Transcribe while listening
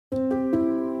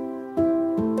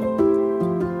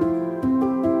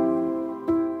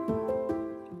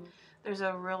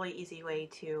there's a really easy way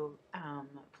to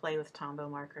play with Tombow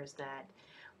markers that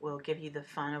will give you the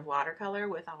fun of watercolor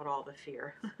without all the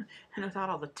fear and without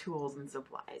all the tools and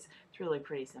supplies. It's really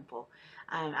pretty simple.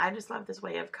 I just love this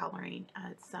way of coloring.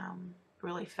 It's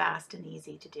really fast and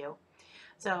easy to do.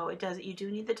 So you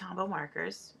do need the Tombow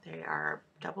markers. They are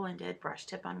double-ended, brush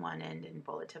tip on one end and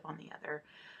bullet tip on the other.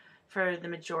 For the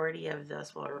majority of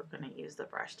this, we're going to use the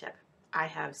brush tip. I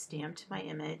have stamped my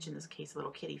image, in this case a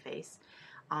little kitty face,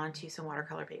 onto some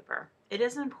watercolor paper. It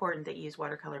is important that you use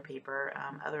watercolor paper.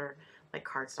 Other, like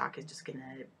cardstock, is just going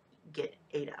to get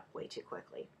ate up way too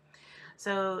quickly.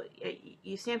 So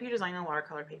you stamp your design on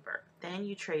watercolor paper. Then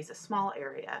you trace a small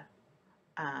area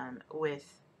with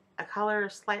a color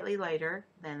slightly lighter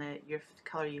than your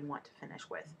color you want to finish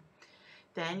with.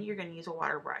 Then you're going to use a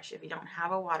water brush. If you don't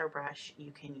have a water brush,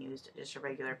 you can use just a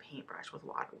regular paintbrush with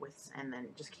water, and then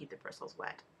just keep the bristles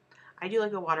wet. I do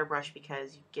like a water brush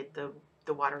because you get the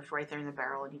water's right there in the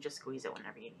barrel and you just squeeze it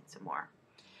whenever you need some more.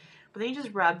 But then you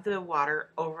just rub the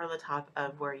water over the top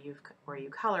of where you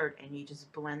colored, and you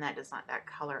just blend that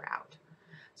color out.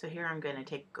 So here I'm going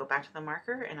to go back to the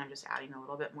marker, and I'm just adding a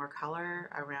little bit more color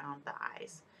around the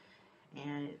eyes.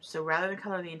 And so rather than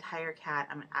color the entire cat,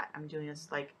 I'm doing this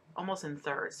like almost in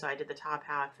thirds. So I did the top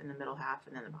half and the middle half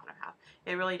and then the bottom half.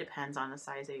 It really depends on the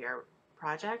size of your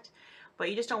project, but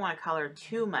you just don't want to color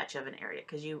too much of an area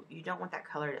because you don't want that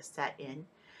color to set in.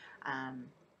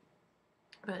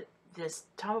 But this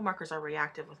Tombow markers are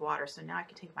reactive with water, so now I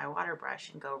can take my water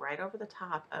brush and go right over the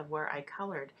top of where I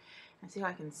colored and see how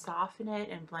I can soften it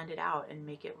and blend it out and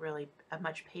make it really a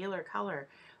much paler color,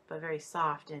 but very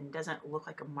soft and doesn't look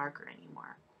like a marker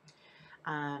anymore.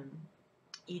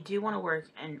 You do want to work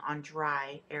on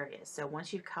dry areas. So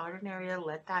once you've colored an area,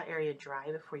 let that area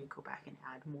dry before you go back and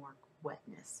add more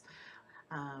wetness.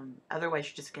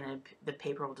 Otherwise, the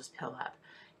paper will just pill up.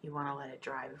 You want to let it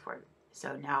dry before.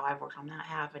 So now I've worked on that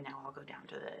half, and now I'll go down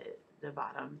to the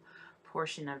bottom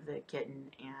portion of the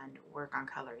kitten and work on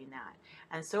coloring that.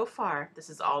 And so far, this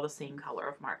is all the same color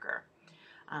of marker.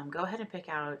 Go ahead and pick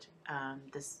out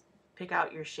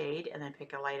your shade, and then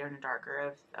pick a lighter and a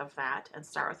darker of that, and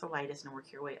start with the lightest and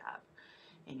work your way up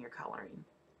in your coloring.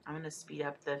 I'm going to speed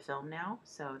up the film now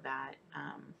so that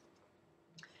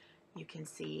you can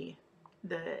see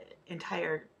the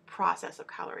entire process of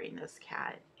coloring this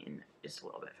cat in just a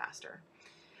little bit faster.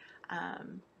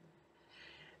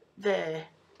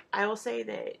 I will say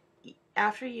that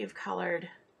after you've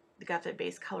got the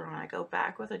base color on, I go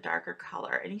back with a darker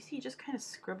color, and you see you just kind of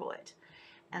scribble it,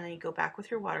 and then you go back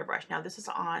with your water brush. Now this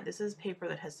is paper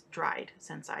that has dried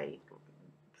since I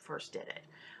first did it.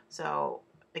 So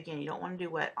again, you don't want to do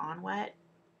wet on wet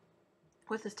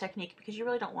with this technique because you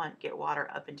really don't want to get water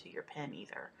up into your pen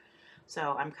either.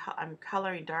 So I'm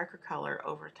coloring darker color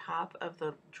over top of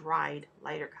the dried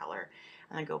lighter color,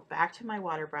 and then go back to my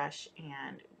water brush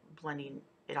and blending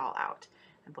it all out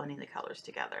and blending the colors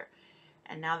together.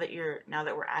 And now that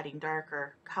we're adding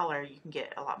darker color, you can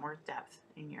get a lot more depth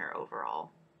in your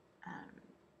overall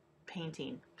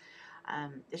painting.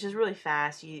 It's just really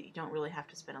fast. You don't really have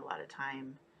to spend a lot of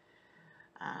time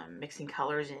mixing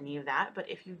colors and any of that. But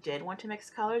if you did want to mix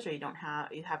colors, or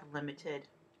you have limited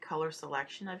color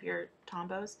selection of your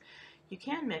Tombows, you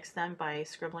can mix them by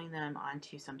scribbling them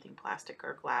onto something plastic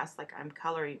or glass. Like I'm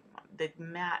coloring the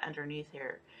mat underneath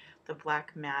here, the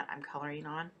black mat I'm coloring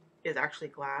on is actually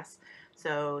glass,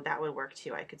 so that would work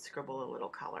too. I could scribble a little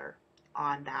color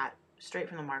on that straight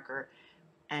from the marker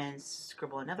and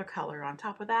scribble another color on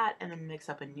top of that, and then mix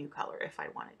up a new color if I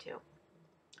wanted to.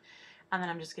 And then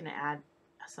I'm just going to add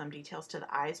some details to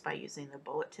the eyes by using the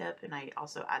bullet tip, and I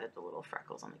also added the little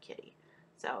freckles on the kitty.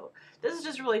 So this is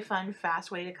just a really fun,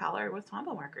 fast way to color with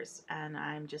Tombow markers, and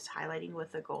I'm just highlighting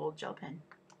with a gold gel pen.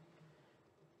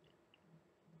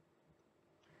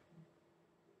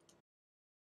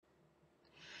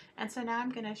 And so now I'm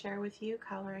going to share with you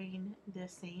coloring the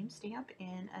same stamp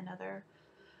in another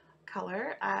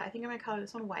color. I think I'm going to color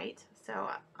this one white. So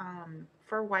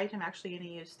for white, I'm actually going to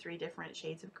use 3 different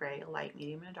shades of gray, a light,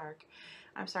 medium, and a dark.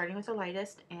 I'm starting with the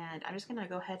lightest, and I'm just going to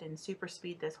go ahead and super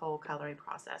speed this whole coloring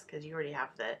process because you already have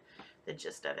the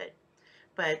gist of it.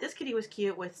 But this kitty was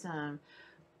cute with some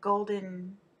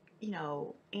golden,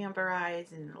 amber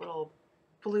eyes and a little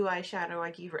blue eyeshadow.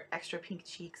 I gave her extra pink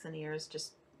cheeks and ears,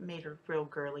 just made her real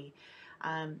girly.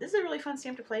 This is a really fun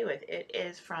stamp to play with. It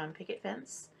is from Picket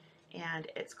Fence, and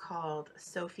it's called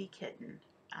Sophie Kitten.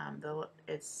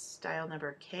 It's style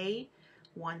number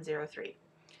K103.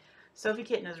 Sophie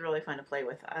Kitten is really fun to play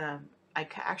with. I'm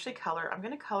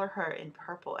going to color her in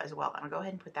purple as well, and I'll go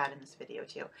ahead and put that in this video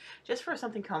too, just for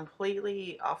something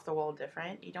completely off the wall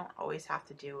different. You don't always have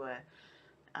to do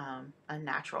a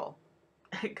natural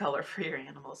color for your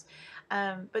animals.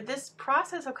 But this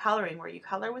process of coloring, where you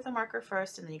color with a marker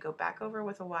first and then you go back over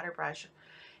with a water brush,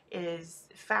 is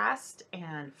fast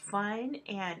and fun,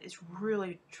 and is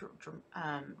really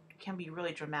can be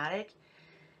really dramatic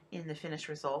in the finished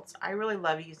results. I really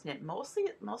love using it most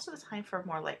of the time for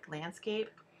more like landscape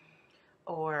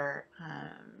or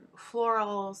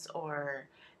florals or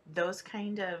those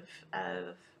kind of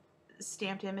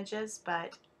stamped images,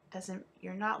 but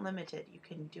you're not limited. You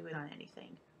can do it on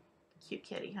anything. Cute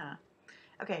kitty, huh?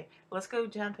 Okay, let's go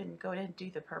jump and go ahead and do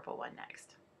the purple one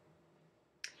next.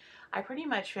 I pretty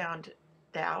much found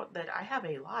out that I have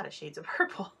a lot of shades of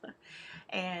purple.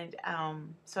 And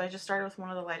so I just started with one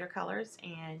of the lighter colors,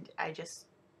 and I just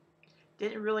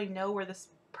didn't really know where this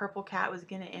purple cat was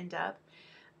going to end up.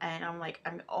 And I'm like,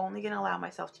 I'm only going to allow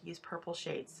myself to use purple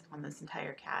shades on this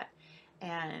entire cat.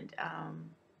 And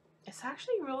it's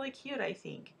actually really cute, I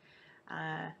think.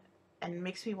 And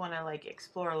makes me want to like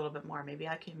explore a little bit more. Maybe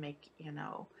I can make, you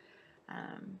know,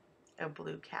 a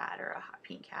blue cat or a hot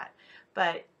pink cat.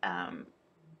 But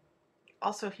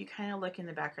also, if you kind of look in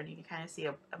the background, you can kind of see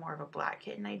a more of a black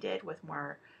kitten I did with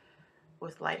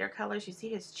lighter colors. You see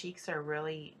his cheeks are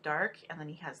really dark, and then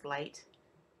he has light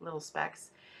little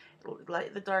specks.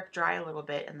 Let the dark dry a little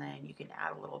bit, and then you can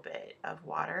add a little bit of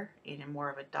water in more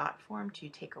of a dot form to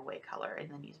take away color,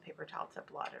 and then use a paper towel to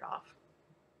blot it off.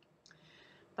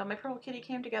 But my purple kitty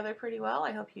came together pretty well.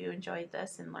 I hope you enjoyed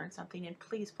this and learned something, and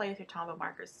please play with your Tombow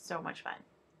markers. It's so much fun.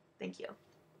 Thank you.